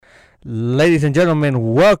Ladies and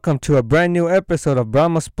gentlemen, welcome to a brand new episode of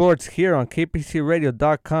Brahma Sports here on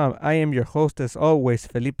kpcradio.com. I am your host, as always,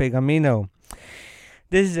 Felipe Gamino.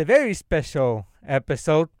 This is a very special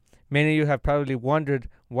episode. Many of you have probably wondered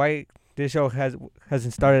why this show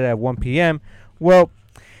hasn't started at 1 p.m. Well,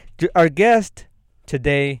 our guest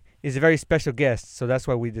today is a very special guest, so that's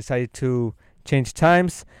why we decided to change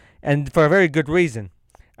times, and for a very good reason.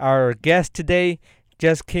 Our guest today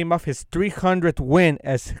just came off his 300th win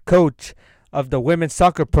as coach of the women's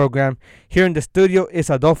soccer program. Here in the studio is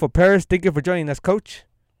Adolfo Perez. Thank you for joining us, Coach.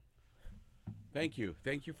 Thank you.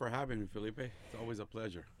 Thank you for having me, Felipe. It's always a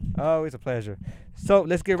pleasure. Always a pleasure. So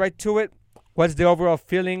let's get right to it. What's the overall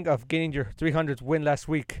feeling of getting your 300th win last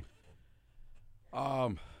week?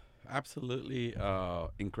 Absolutely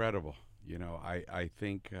incredible. You know, I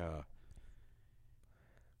think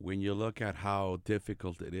when you look at how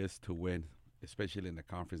difficult it is to win, especially in the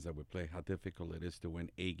conference that we play, how difficult it is to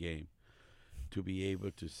win a game, to be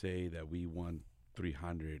able to say that we won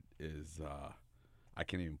 300 is, I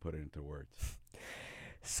can't even put it into words.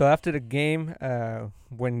 So after the game,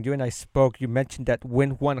 when you and I spoke, you mentioned that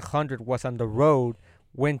win 100 was on the road,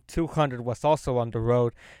 win 200 was also on the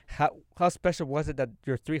road. How special was it that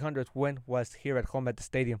your 300th win was here at home at the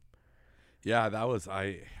stadium? Yeah, that was,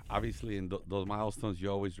 obviously in those milestones you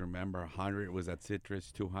always remember. 100 was at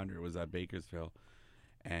Citrus, 200 was at Bakersfield,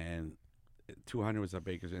 and 200 was at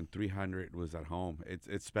Bakersfield, and 300 was at home.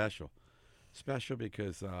 It's special. Special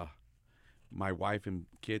because my wife and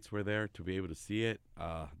kids were there to be able to see it.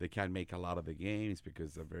 They can't make a lot of the games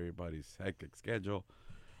because of everybody's hectic schedule,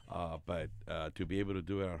 but to be able to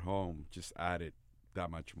do it at home just added that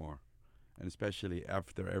much more, and especially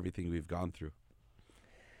after everything we've gone through.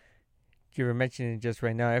 You were mentioning just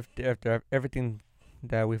right now, after everything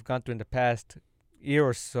that we've gone through in the past year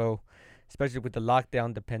or so, especially with the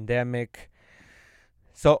lockdown, the pandemic.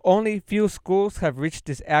 So only few schools have reached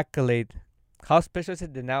this accolade. How special is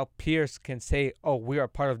it that now peers can say, oh, we are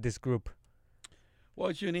part of this group? Well,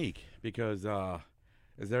 it's unique because,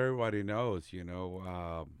 as everybody knows, we don't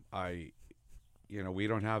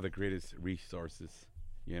have the greatest resources,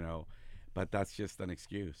 but that's just an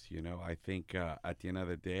excuse. I think at the end of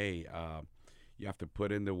the day, you have to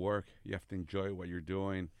put in the work. You have to enjoy what you're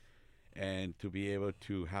doing, and to be able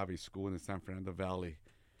to have a school in the San Fernando Valley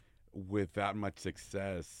with that much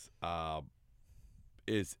success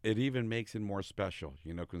it even makes it more special.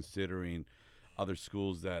 Considering other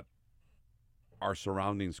schools that are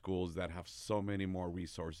surrounding schools that have so many more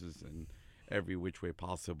resources in every which way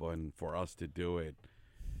possible, and for us to do it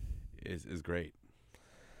is great.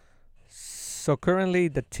 So currently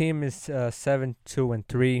the team is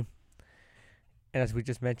 7-2-3, and as we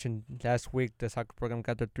just mentioned last week, the soccer program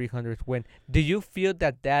got their 300th win. Do you feel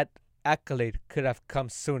that accolade could have come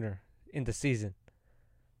sooner in the season?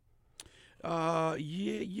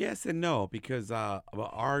 Yes and no, because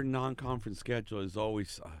our non-conference schedule is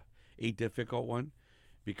always a difficult one,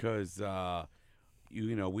 because our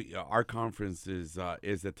conference is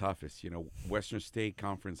the toughest. Western State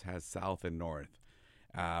Conference has South and North.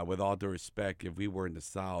 With all due respect, if we were in the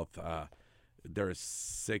South, there are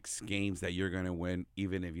 6 games that you're going to win,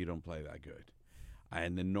 even if you don't play that good.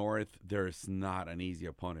 In the North, there's not an easy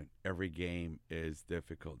opponent. Every game is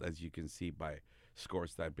difficult, as you can see by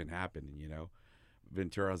scores that have been happening.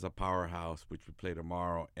 Ventura's a powerhouse, which we play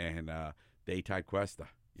tomorrow, and they tied Cuesta,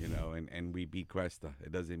 and we beat Cuesta.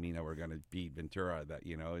 It doesn't mean that we're going to beat Ventura. That,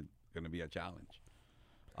 it's going to be a challenge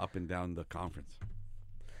up and down the conference.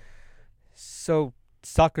 So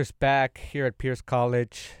soccer's back here at Pierce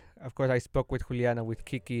College. Of course, I spoke with Juliana, with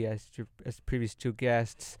Kiki as previous 2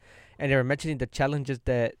 guests, and they were mentioning the challenges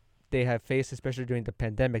that they have faced, especially during the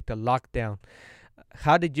pandemic, the lockdown.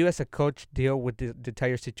 How did you as a coach deal with the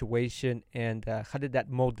entire situation, and how did that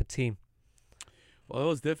mold the team? Well, it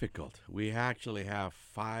was difficult. We actually have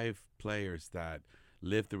 5 players that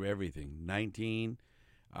lived through everything. 19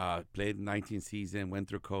 played 19 season, went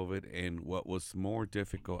through COVID, and what was more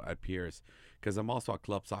difficult at Pierce, because I'm also a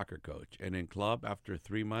club soccer coach, and in club, after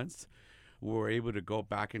 3 months, we were able to go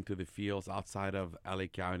back into the fields outside of LA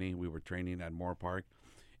County. We were training at Moore Park,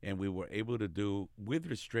 and we were able to do, with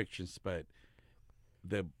restrictions, but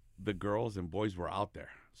the girls and boys were out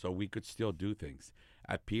there, so we could still do things.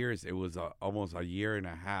 At Pierce, it was almost a year and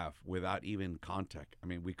a half without even contact. I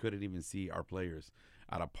mean, we couldn't even see our players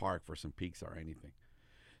at a park for some pizza or anything.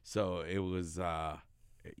 So it was,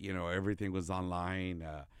 everything was online.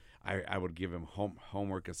 I would give him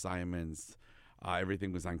homework assignments.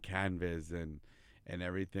 Everything was on Canvas, and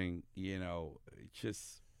everything, it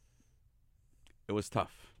was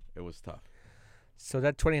tough. It was tough. So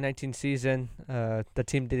that 2019 season, the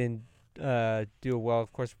team didn't do well.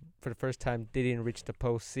 Of course, for the first time, they didn't reach the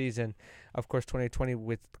postseason. Of course, 2020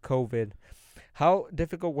 with COVID. How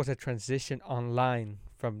difficult was the transition online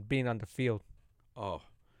from being on the field? Oh,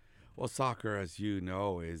 well, soccer, as you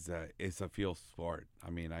know, is a field sport. I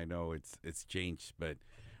mean, I know it's changed, but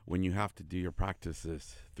when you have to do your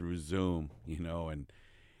practices through Zoom, and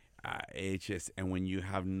it's just, and when you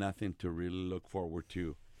have nothing to really look forward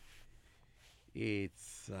to,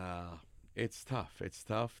 it's it's tough. It's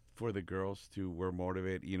tough for the girls to were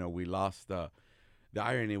motivated. We lost the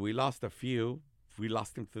irony. We lost a few. We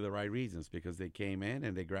lost them for the right reasons because they came in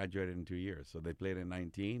and they graduated in 2 years. So they played in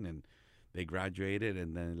 19 and they graduated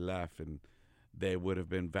and then left, and they would have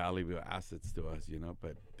been valuable assets to us,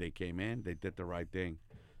 But they came in, they did the right thing.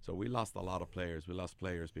 So we lost a lot of players. We lost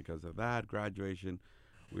players because of that graduation.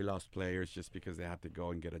 We lost players just because they had to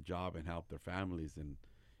go and get a job and help their families, and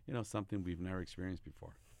something we've never experienced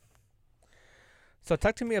before. So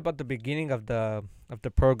talk to me about the beginning of the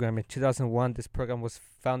program. In 2001, this program was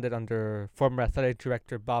founded under former athletic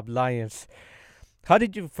director Bob Lyons. How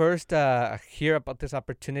did you first hear about this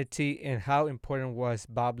opportunity, and how important was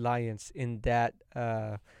Bob Lyons in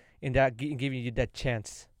giving you that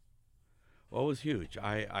chance? Well, it was huge.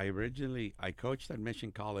 I originally I coached at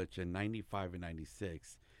Mission College in '95 and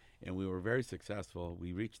 '96, and we were very successful.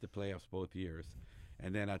 We reached the playoffs both years,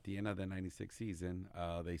 and then at the end of the '96 season,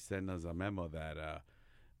 they sent us a memo that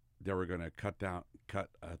they were going to cut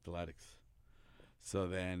athletics. So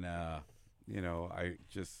then, I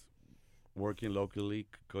just working locally,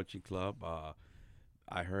 coaching club.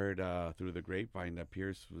 I heard through the grapevine that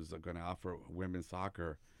Pierce was going to offer women's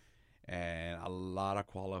soccer, and a lot of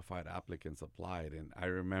qualified applicants applied. And I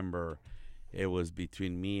remember it was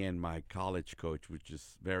between me and my college coach, which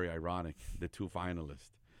is very ironic, the two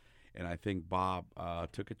finalists. And I think Bob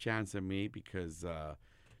took a chance on me because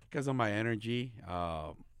of my energy.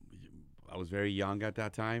 I was very young at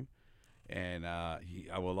that time, and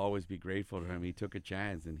I will always be grateful to him. He took a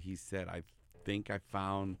chance, and he said, "I think I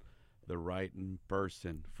found the right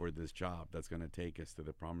person for this job that's going to take us to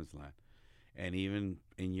the promised land." And even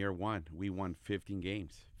in year one, we won 15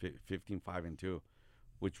 games, 15, 5-2,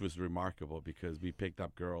 which was remarkable because we picked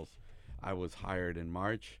up girls. I was hired in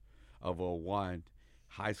March of '01.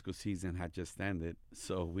 High school season had just ended,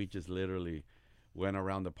 so we just literally went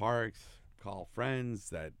around the parks, called friends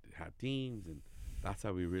that had teams, and that's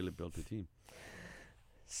how we really built the team.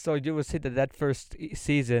 So you would say that first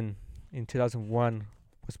season in 2001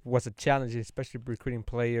 was a challenge, especially recruiting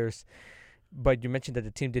players. But you mentioned that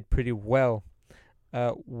the team did pretty well.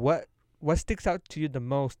 What sticks out to you the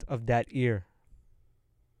most of that year?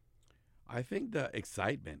 I think the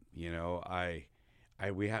excitement, we had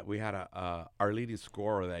our leading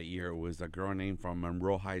scorer that year was a girl named from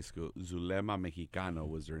Monroe High School. Zulema Mexicano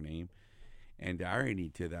was her name, and the irony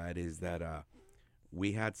to that is that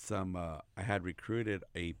we had I had recruited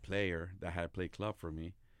a player that had played club for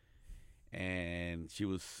me, and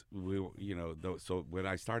so when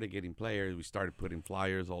I started getting players, we started putting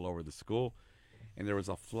flyers all over the school, and there was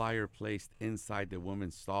a flyer placed inside the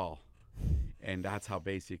women's stall, and that's how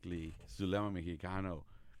basically Zulema Mexicano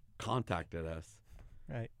contacted us.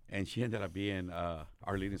 Right. And she ended up being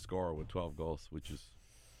our leading scorer with 12 goals, which is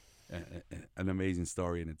an amazing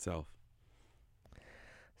story in itself.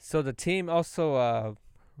 So the team also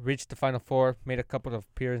reached the Final Four, made a couple of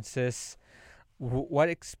appearances. What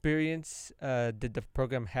experience did the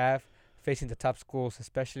program have facing the top schools,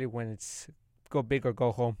 especially when it's go big or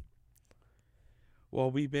go home? Well,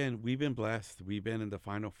 we've been blessed. We've been in the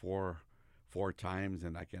Final four times,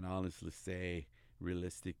 and I can honestly say,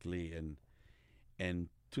 realistically, and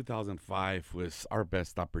 2005 was our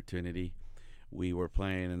best opportunity. We were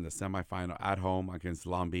playing in the semifinal at home against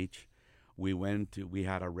Long Beach. We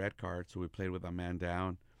had a red card, so we played with a man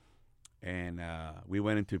down, and we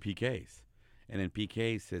went into PKs. And in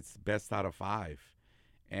PKs, it's best out of five.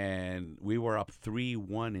 And we were up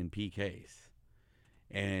 3-1 in PKs.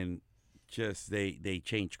 And just they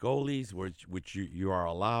changed goalies, which you are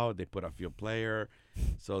allowed. They put a field player.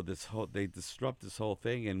 So they disrupt this whole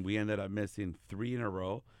thing, and we ended up missing three in a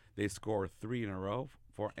row. They scored three in a row,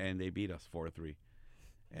 and they beat us 4-3.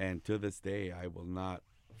 And to this day, I will not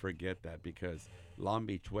forget that because Long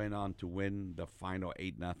Beach went on to win the final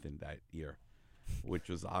 8-0 that year, which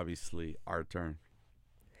was obviously our turn.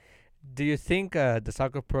 Do you think the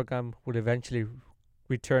soccer program would eventually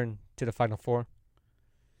return to the Final Four?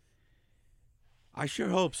 I sure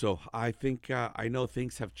hope so. I think I know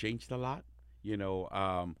things have changed a lot.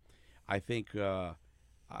 I think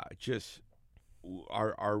just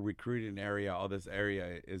our recruiting area, all this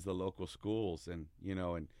area is the local schools, and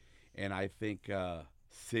I think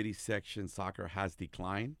city section soccer has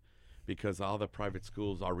declined, because all the private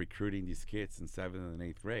schools are recruiting these kids in 7th and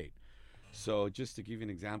 8th grade. So just to give you an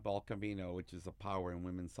example, El Camino, which is a power in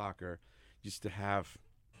women's soccer, used to have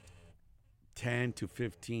 10 to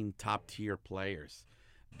 15 top tier players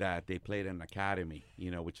that they played in academy,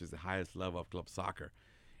 which is the highest level of club soccer.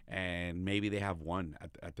 And maybe they have one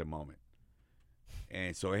at the moment.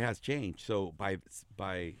 And so it has changed. So by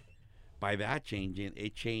that changing,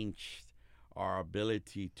 it changed our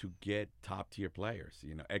ability to get top tier players.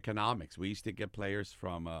 Economics. We used to get players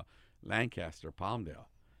from Lancaster, Palmdale.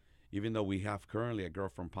 Even though we have currently a girl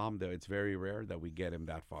from Palmdale, it's very rare that we get him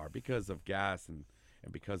that far because of gas and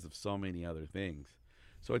because of so many other things.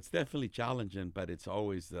 So it's definitely challenging, but it's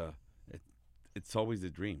always it's always a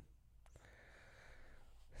dream.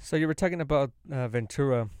 So you were talking about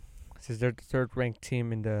Ventura. This is their third-ranked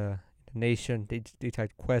team in the nation. They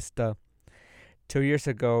tied Cuesta. 2 years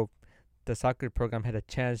ago, the soccer program had a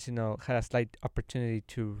chance, had a slight opportunity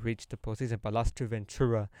to reach the postseason, but lost to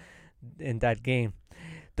Ventura in that game.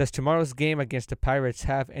 Does tomorrow's game against the Pirates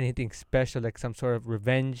have anything special, like some sort of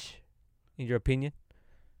revenge, in your opinion?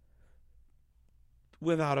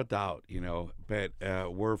 Without a doubt, but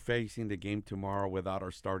we're facing the game tomorrow without our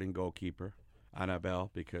starting goalkeeper, Annabelle,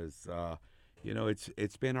 because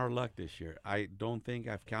it's been our luck this year. I don't think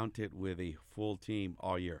I've counted with a full team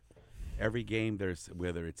all year. Every game, there's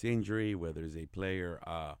whether it's injury, whether it's a player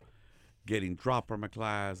getting dropped from a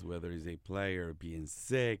class, whether it's a player being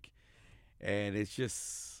sick, and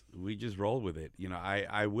we just roll with it.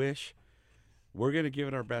 I wish we're gonna give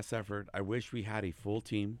it our best effort. I wish we had a full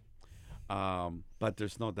team. But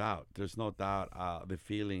there's no doubt. The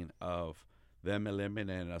feeling of them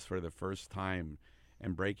eliminating us for the first time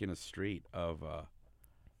and breaking a streak of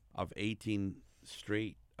 18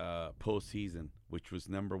 straight postseason, which was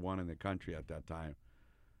number one in the country at that time,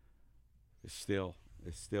 is still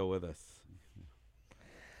with us.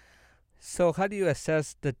 So how do you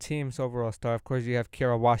assess the team's overall star? Of course, you have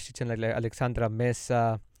Kiara Washington, like Alexandra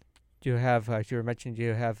Mesa. You have, as you were mentioning,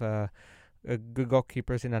 good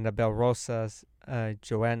goalkeepers in Annabelle Rosas,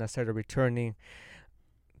 Joanna started returning.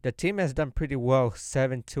 The team has done pretty well,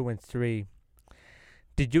 7-2-3.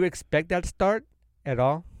 Did you expect that start at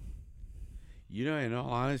all? In all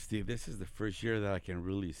honesty, this is the first year that I can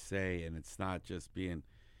really say, and it's not just being.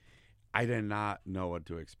 I did not know what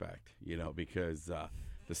to expect, because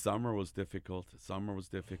the summer was difficult.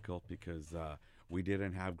 Because we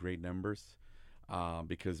didn't have great numbers,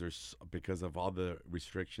 because of all the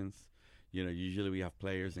restrictions. Usually we have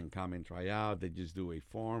players and come and try out. They just do a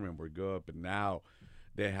form and we're good. But now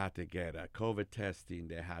they had to get COVID testing.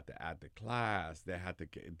 They had to add the class.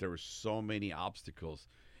 There were so many obstacles.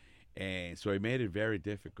 And so it made it very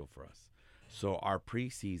difficult for us. So our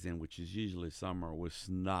preseason, which is usually summer, was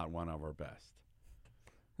not one of our best.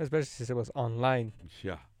 Especially since it was online.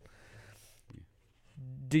 Yeah.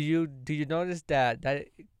 Do you notice that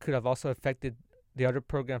it could have also affected the other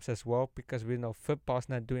programs as well, because we know football's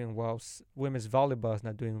not doing well, women's volleyball is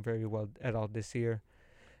not doing very well at all this year?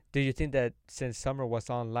 Do you think that since summer was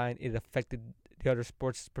online, it affected the other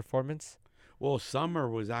sports' performance? Well, summer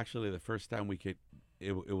was actually the first time we could.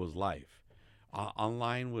 It was live.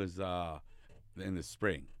 Online was in the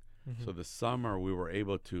spring, so the summer we were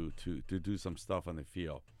able to do some stuff on the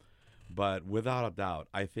field. But without a doubt,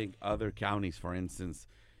 I think other counties, for instance,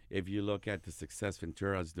 if you look at the success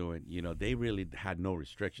Ventura's doing, they really had no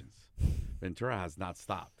restrictions. Ventura has not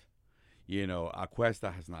stopped.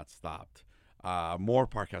 Cuesta has not stopped. Moore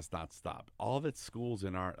Park has not stopped. All the schools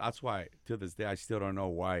that's why to this day I still don't know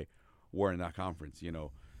why we're in that conference.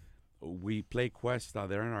 We play Cuesta,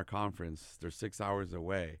 they're in our conference, they're 6 hours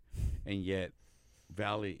away, and yet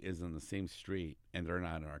Valley is in the same street and they're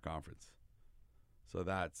not in our conference. So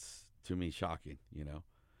that's, to me, shocking,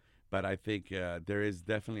 But I think there is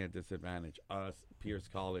definitely a disadvantage. Us, Pierce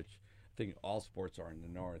College, I think all sports are in the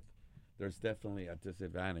north. There's definitely a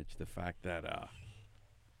disadvantage. The fact that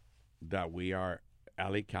we are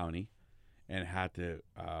LA County and had to.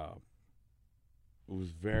 It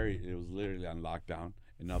was literally on lockdown.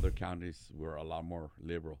 In other counties, were a lot more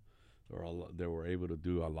liberal. They were able to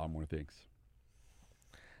do a lot more things.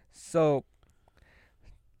 So,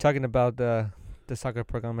 talking about the soccer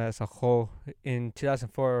program as a whole, in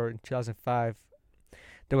 2004 and 2005,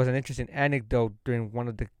 there was an interesting anecdote during one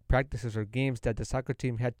of the practices or games that the soccer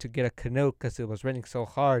team had to get a canoe because it was raining so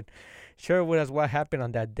hard. Share with us what happened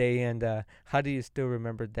on that day, and how do you still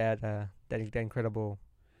remember that incredible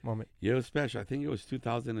moment? Yeah, it was special. I think it was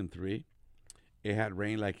 2003. It had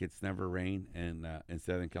rained like it's never rained in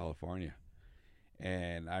Southern California.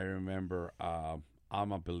 And I remember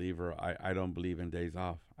I'm a believer. I don't believe in days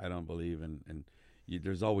off. I don't believe in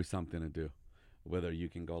there's always something to do. whether you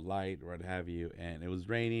can go light or what have you. And it was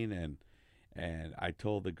raining, and I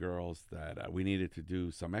told the girls that we needed to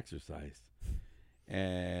do some exercise,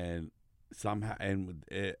 and somehow, and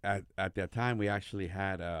at that time we actually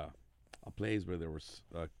had a place where there was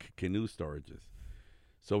canoe storages.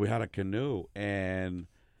 So we had a canoe, and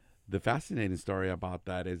the fascinating story about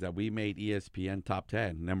that is that we made ESPN top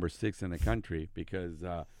 10, number 6 in the country, because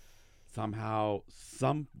somehow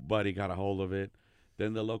somebody got a hold of it.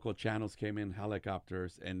 Then the local channels came in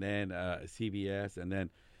helicopters, and then CBS, and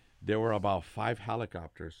then there were about 5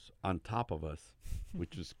 helicopters on top of us,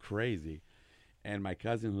 which was crazy. And my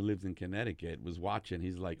cousin who lives in Connecticut was watching.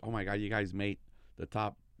 He's like, "Oh my God, you guys made the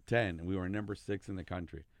top 10, and we were number 6 in the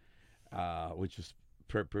country," which was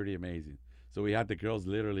pretty amazing. So we had the girls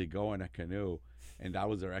literally go in a canoe, and that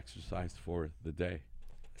was their exercise for the day.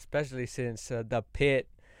 Especially since the pit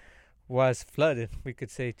was flooded, we could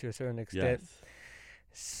say, to a certain extent. Yes.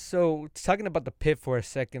 So, talking about the pit for a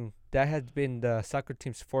second, that has been the soccer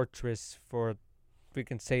team's fortress for, we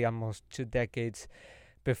can say, almost 2 decades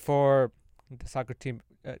before the soccer team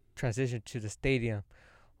transitioned to the stadium.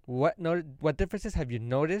 What differences have you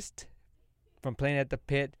noticed from playing at the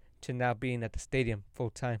pit to now being at the stadium full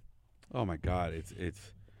time? Oh my God,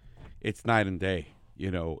 it's night and day.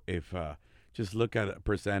 You know, if just look at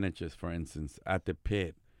percentages, for instance, at the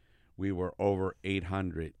pit, we were over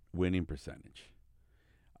 800 winning percentage.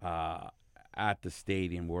 At the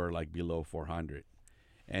stadium, we're like below 400,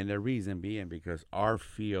 and the reason being because our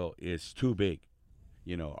field is too big.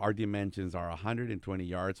 You know, our dimensions are 120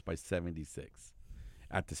 yards by 76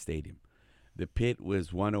 at the stadium. The pit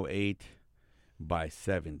was 108 by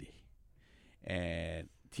 70, and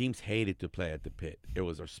teams hated to play at the pit. It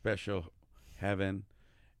was our special heaven.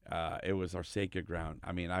 It was our sacred ground.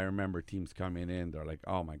 I mean, I remember teams coming in. They're like,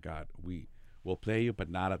 "Oh my God, we will play you, but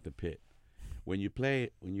not at the pit." When you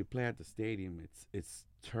play at the stadium, it's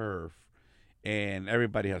turf, and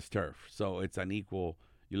everybody has turf, so it's unequal.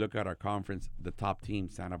 You look at our conference, the top team,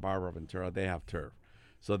 Santa Barbara, Ventura, they have turf,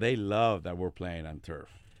 so they love that we're playing on turf.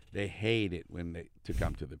 They hate it when to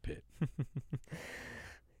come to the pit.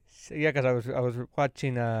 So, yeah, because I was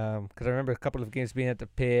watching, because I remember a couple of games being at the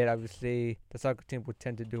pit. Obviously, the soccer team would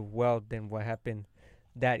tend to do well than what happened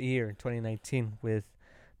that year in 2019 with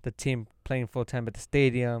the team playing full time at the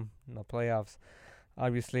stadium in the playoffs.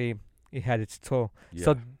 Obviously, it had its toll.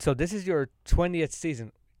 Yeah. So this is your 20th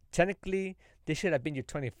season. Technically, this should have been your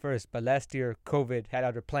 21st, but last year COVID had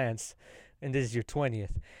other plans, and this is your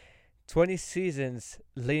 20th. 20 seasons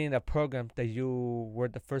leading a program that you were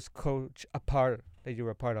the first coach that you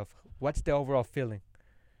were a part of. What's the overall feeling?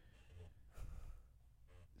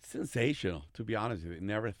 Sensational, to be honest with you.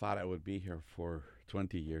 Never thought I would be here for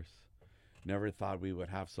 20 years. Never thought we would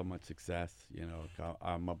have so much success. You know,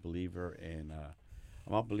 I'm a believer in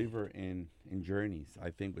journeys. I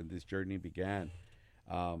think when this journey began,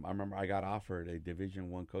 I remember I got offered a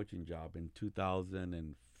Division I coaching job in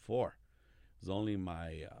 2004. It was only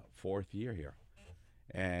my 4th year here,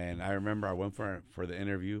 and I remember I went for the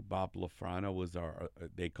interview. Bob Lafrano was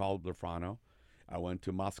they called Lafrano. I went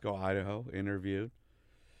to Moscow, Idaho, interviewed.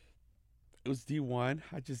 It was D1.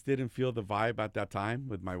 I just didn't feel the vibe at that time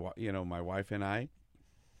with my wife and I.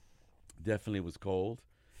 Definitely was cold,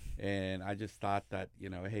 and I just thought that,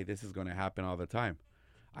 hey, this is going to happen all the time.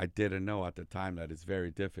 I didn't know at the time that it's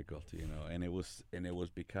very difficult, and it was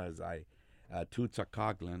because Tutsa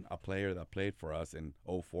Coughlin, a player that played for us in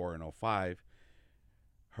 04 and 05,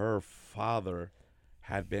 her father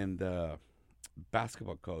had been the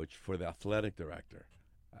basketball coach for the athletic director,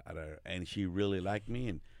 and she really liked me,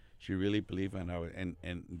 and she really believed in her, and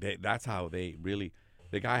that's how the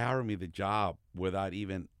guy hired me the job without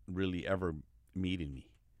even really ever meeting me,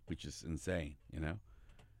 which is insane,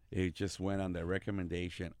 It just went on the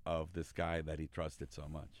recommendation of this guy that he trusted so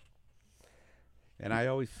much. And I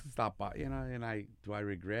always stop by, and do I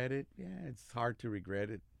regret it? Yeah, it's hard to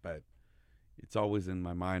regret it, but it's always in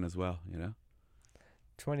my mind as well,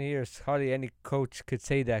 20 years, hardly any coach could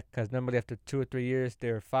say that, because normally after 2 or 3 years,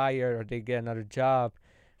 they're fired or they get another job.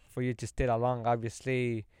 For you to stay that long,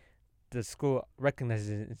 obviously, the school recognizes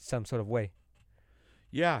it in some sort of way.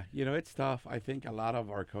 Yeah, it's tough. I think a lot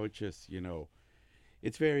of our coaches,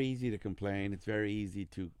 it's very easy to complain. It's very easy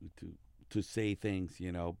to say things,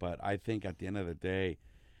 but I think at the end of the day,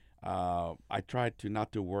 I try to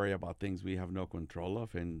not to worry about things we have no control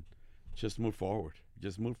of and just move forward.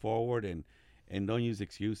 Just move forward and don't use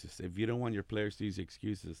excuses. If you don't want your players to use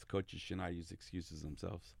excuses, coaches should not use excuses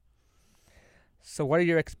themselves. So what are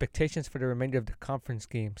your expectations for the remainder of the conference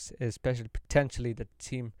games, especially potentially the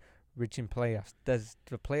team reaching playoffs? Does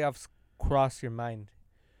the playoffs cross your mind?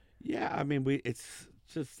 Yeah, I mean, it's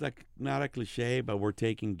just like not a cliche, but we're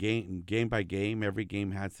taking game by game. Every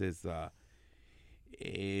game has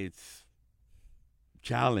its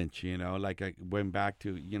challenge. Like I went back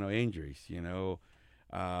to injuries.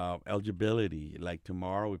 Eligibility. Like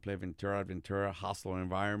tomorrow we play Ventura, hostile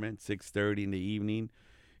environment, 6:30 in the evening.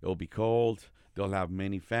 It'll be cold. They'll have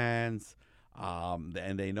many fans,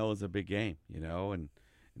 and they know it's a big game. And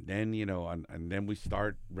then and then we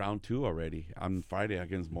start round 2 already on Friday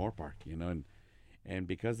against Moore Park. And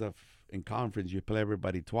because of in conference you play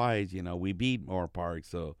everybody twice. We beat Moore Park,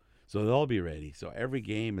 so they'll be ready. So every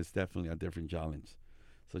game is definitely a different challenge.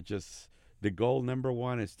 So just the goal number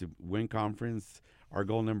 1 is to win conference. Our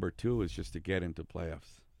goal number 2 is just to get into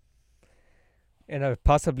playoffs. And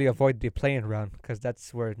possibly avoid the playing round, because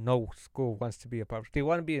that's where no school wants to be a part. They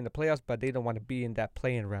want to be in the playoffs, but they don't want to be in that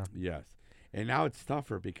playing round. Yes. And now it's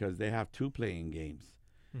tougher because they have 2 playing games.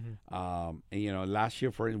 Mm-hmm. And, last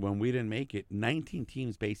year, when we didn't make it, 19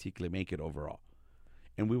 teams basically make it overall.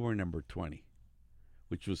 And we were number 20,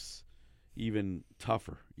 which was even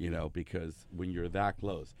tougher, because when you're that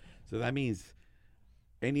close. So that means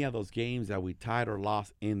any of those games that we tied or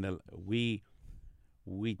lost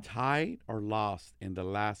we tied or lost in the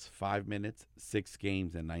last 5 minutes, 6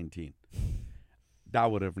 games and 19.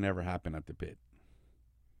 That would have never happened at the pit.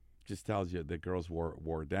 Just tells you the girls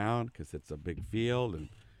wore down because it's a big field, and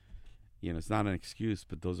it's not an excuse,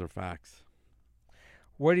 but those are facts.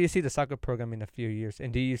 Where do you see the soccer program in a few years,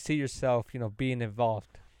 and do you see yourself, being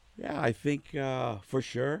involved? Yeah, I think for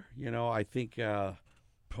sure. I think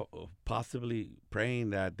possibly praying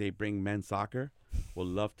that they bring men's soccer. Would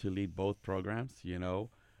love to lead both programs. I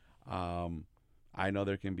know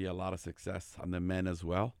there can be a lot of success on the men as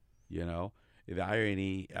well. The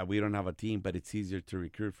irony, we don't have a team, but it's easier to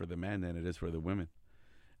recruit for the men than it is for the women.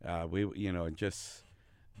 Just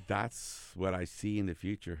that's what I see in the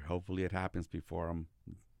future. Hopefully, it happens before I'm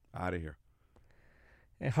out of here.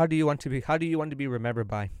 And how do you want to be remembered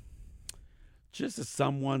by? Just as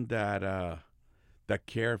someone that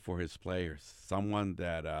cared for his players, someone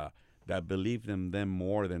that believed in them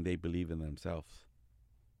more than they believe in themselves.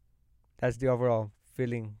 That's the overall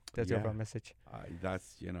feeling. That's the overall message.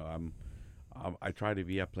 I try to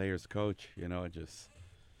be a player's coach. Just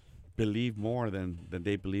believe more than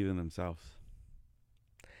they believe in themselves.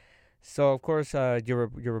 So of course, you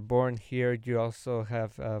were born here. You also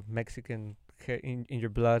have Mexican in your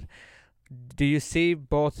blood. Do you see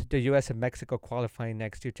both the U.S. and Mexico qualifying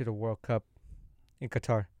next year to the World Cup in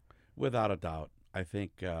Qatar? Without a doubt. I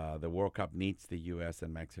think the World Cup needs the U.S.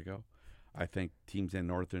 and Mexico. I think teams in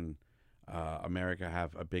Northern America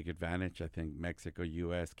have a big advantage. I think Mexico,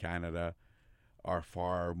 U.S., Canada are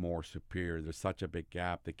far more superior. There's such a big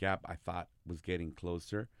gap. The gap I thought was getting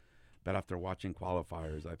closer. But after watching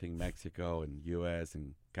qualifiers, I think Mexico and U.S.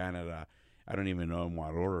 and Canada, I don't even know in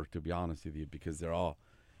what order, to be honest with you, because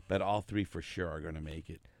but all 3 for sure are going to make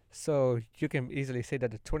it. So you can easily say that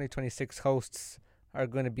the 2026 hosts are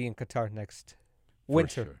going to be in Qatar next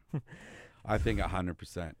winter. For sure. I think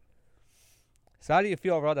 100%. So how do you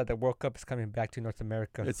feel overall that the World Cup is coming back to North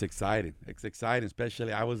America? It's exciting.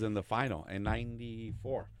 Especially I was in the final in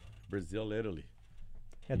 '94, Brazil, Italy.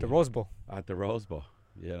 At the Rose Bowl. At the Rose Bowl,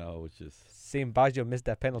 which is... Seeing Baggio miss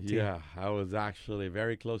that penalty. Yeah, I was actually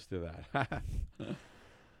very close to that.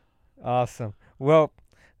 Awesome. Well,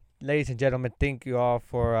 ladies and gentlemen, thank you all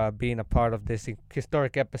for being a part of this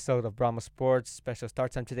historic episode of Brahma Sports. Special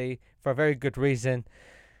start time today for a very good reason.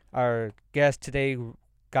 Our guest today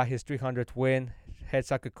got his 300th win, head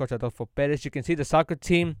soccer coach Adolfo Perez. You can see the soccer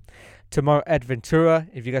team tomorrow at Ventura.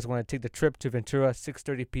 If you guys want to take the trip to Ventura,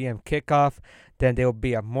 6:30 p.m. kickoff. Then they will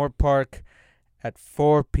be at Moore Park at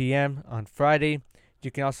 4 p.m. on Friday. You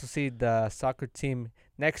can also see the soccer team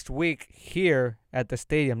next week here at the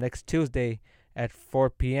stadium next Tuesday at 4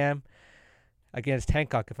 p.m. against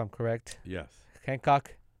Hancock, if I'm correct. Yes.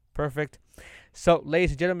 Hancock. Perfect. So,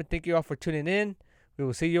 ladies and gentlemen, thank you all for tuning in. We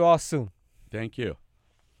will see you all soon. Thank you.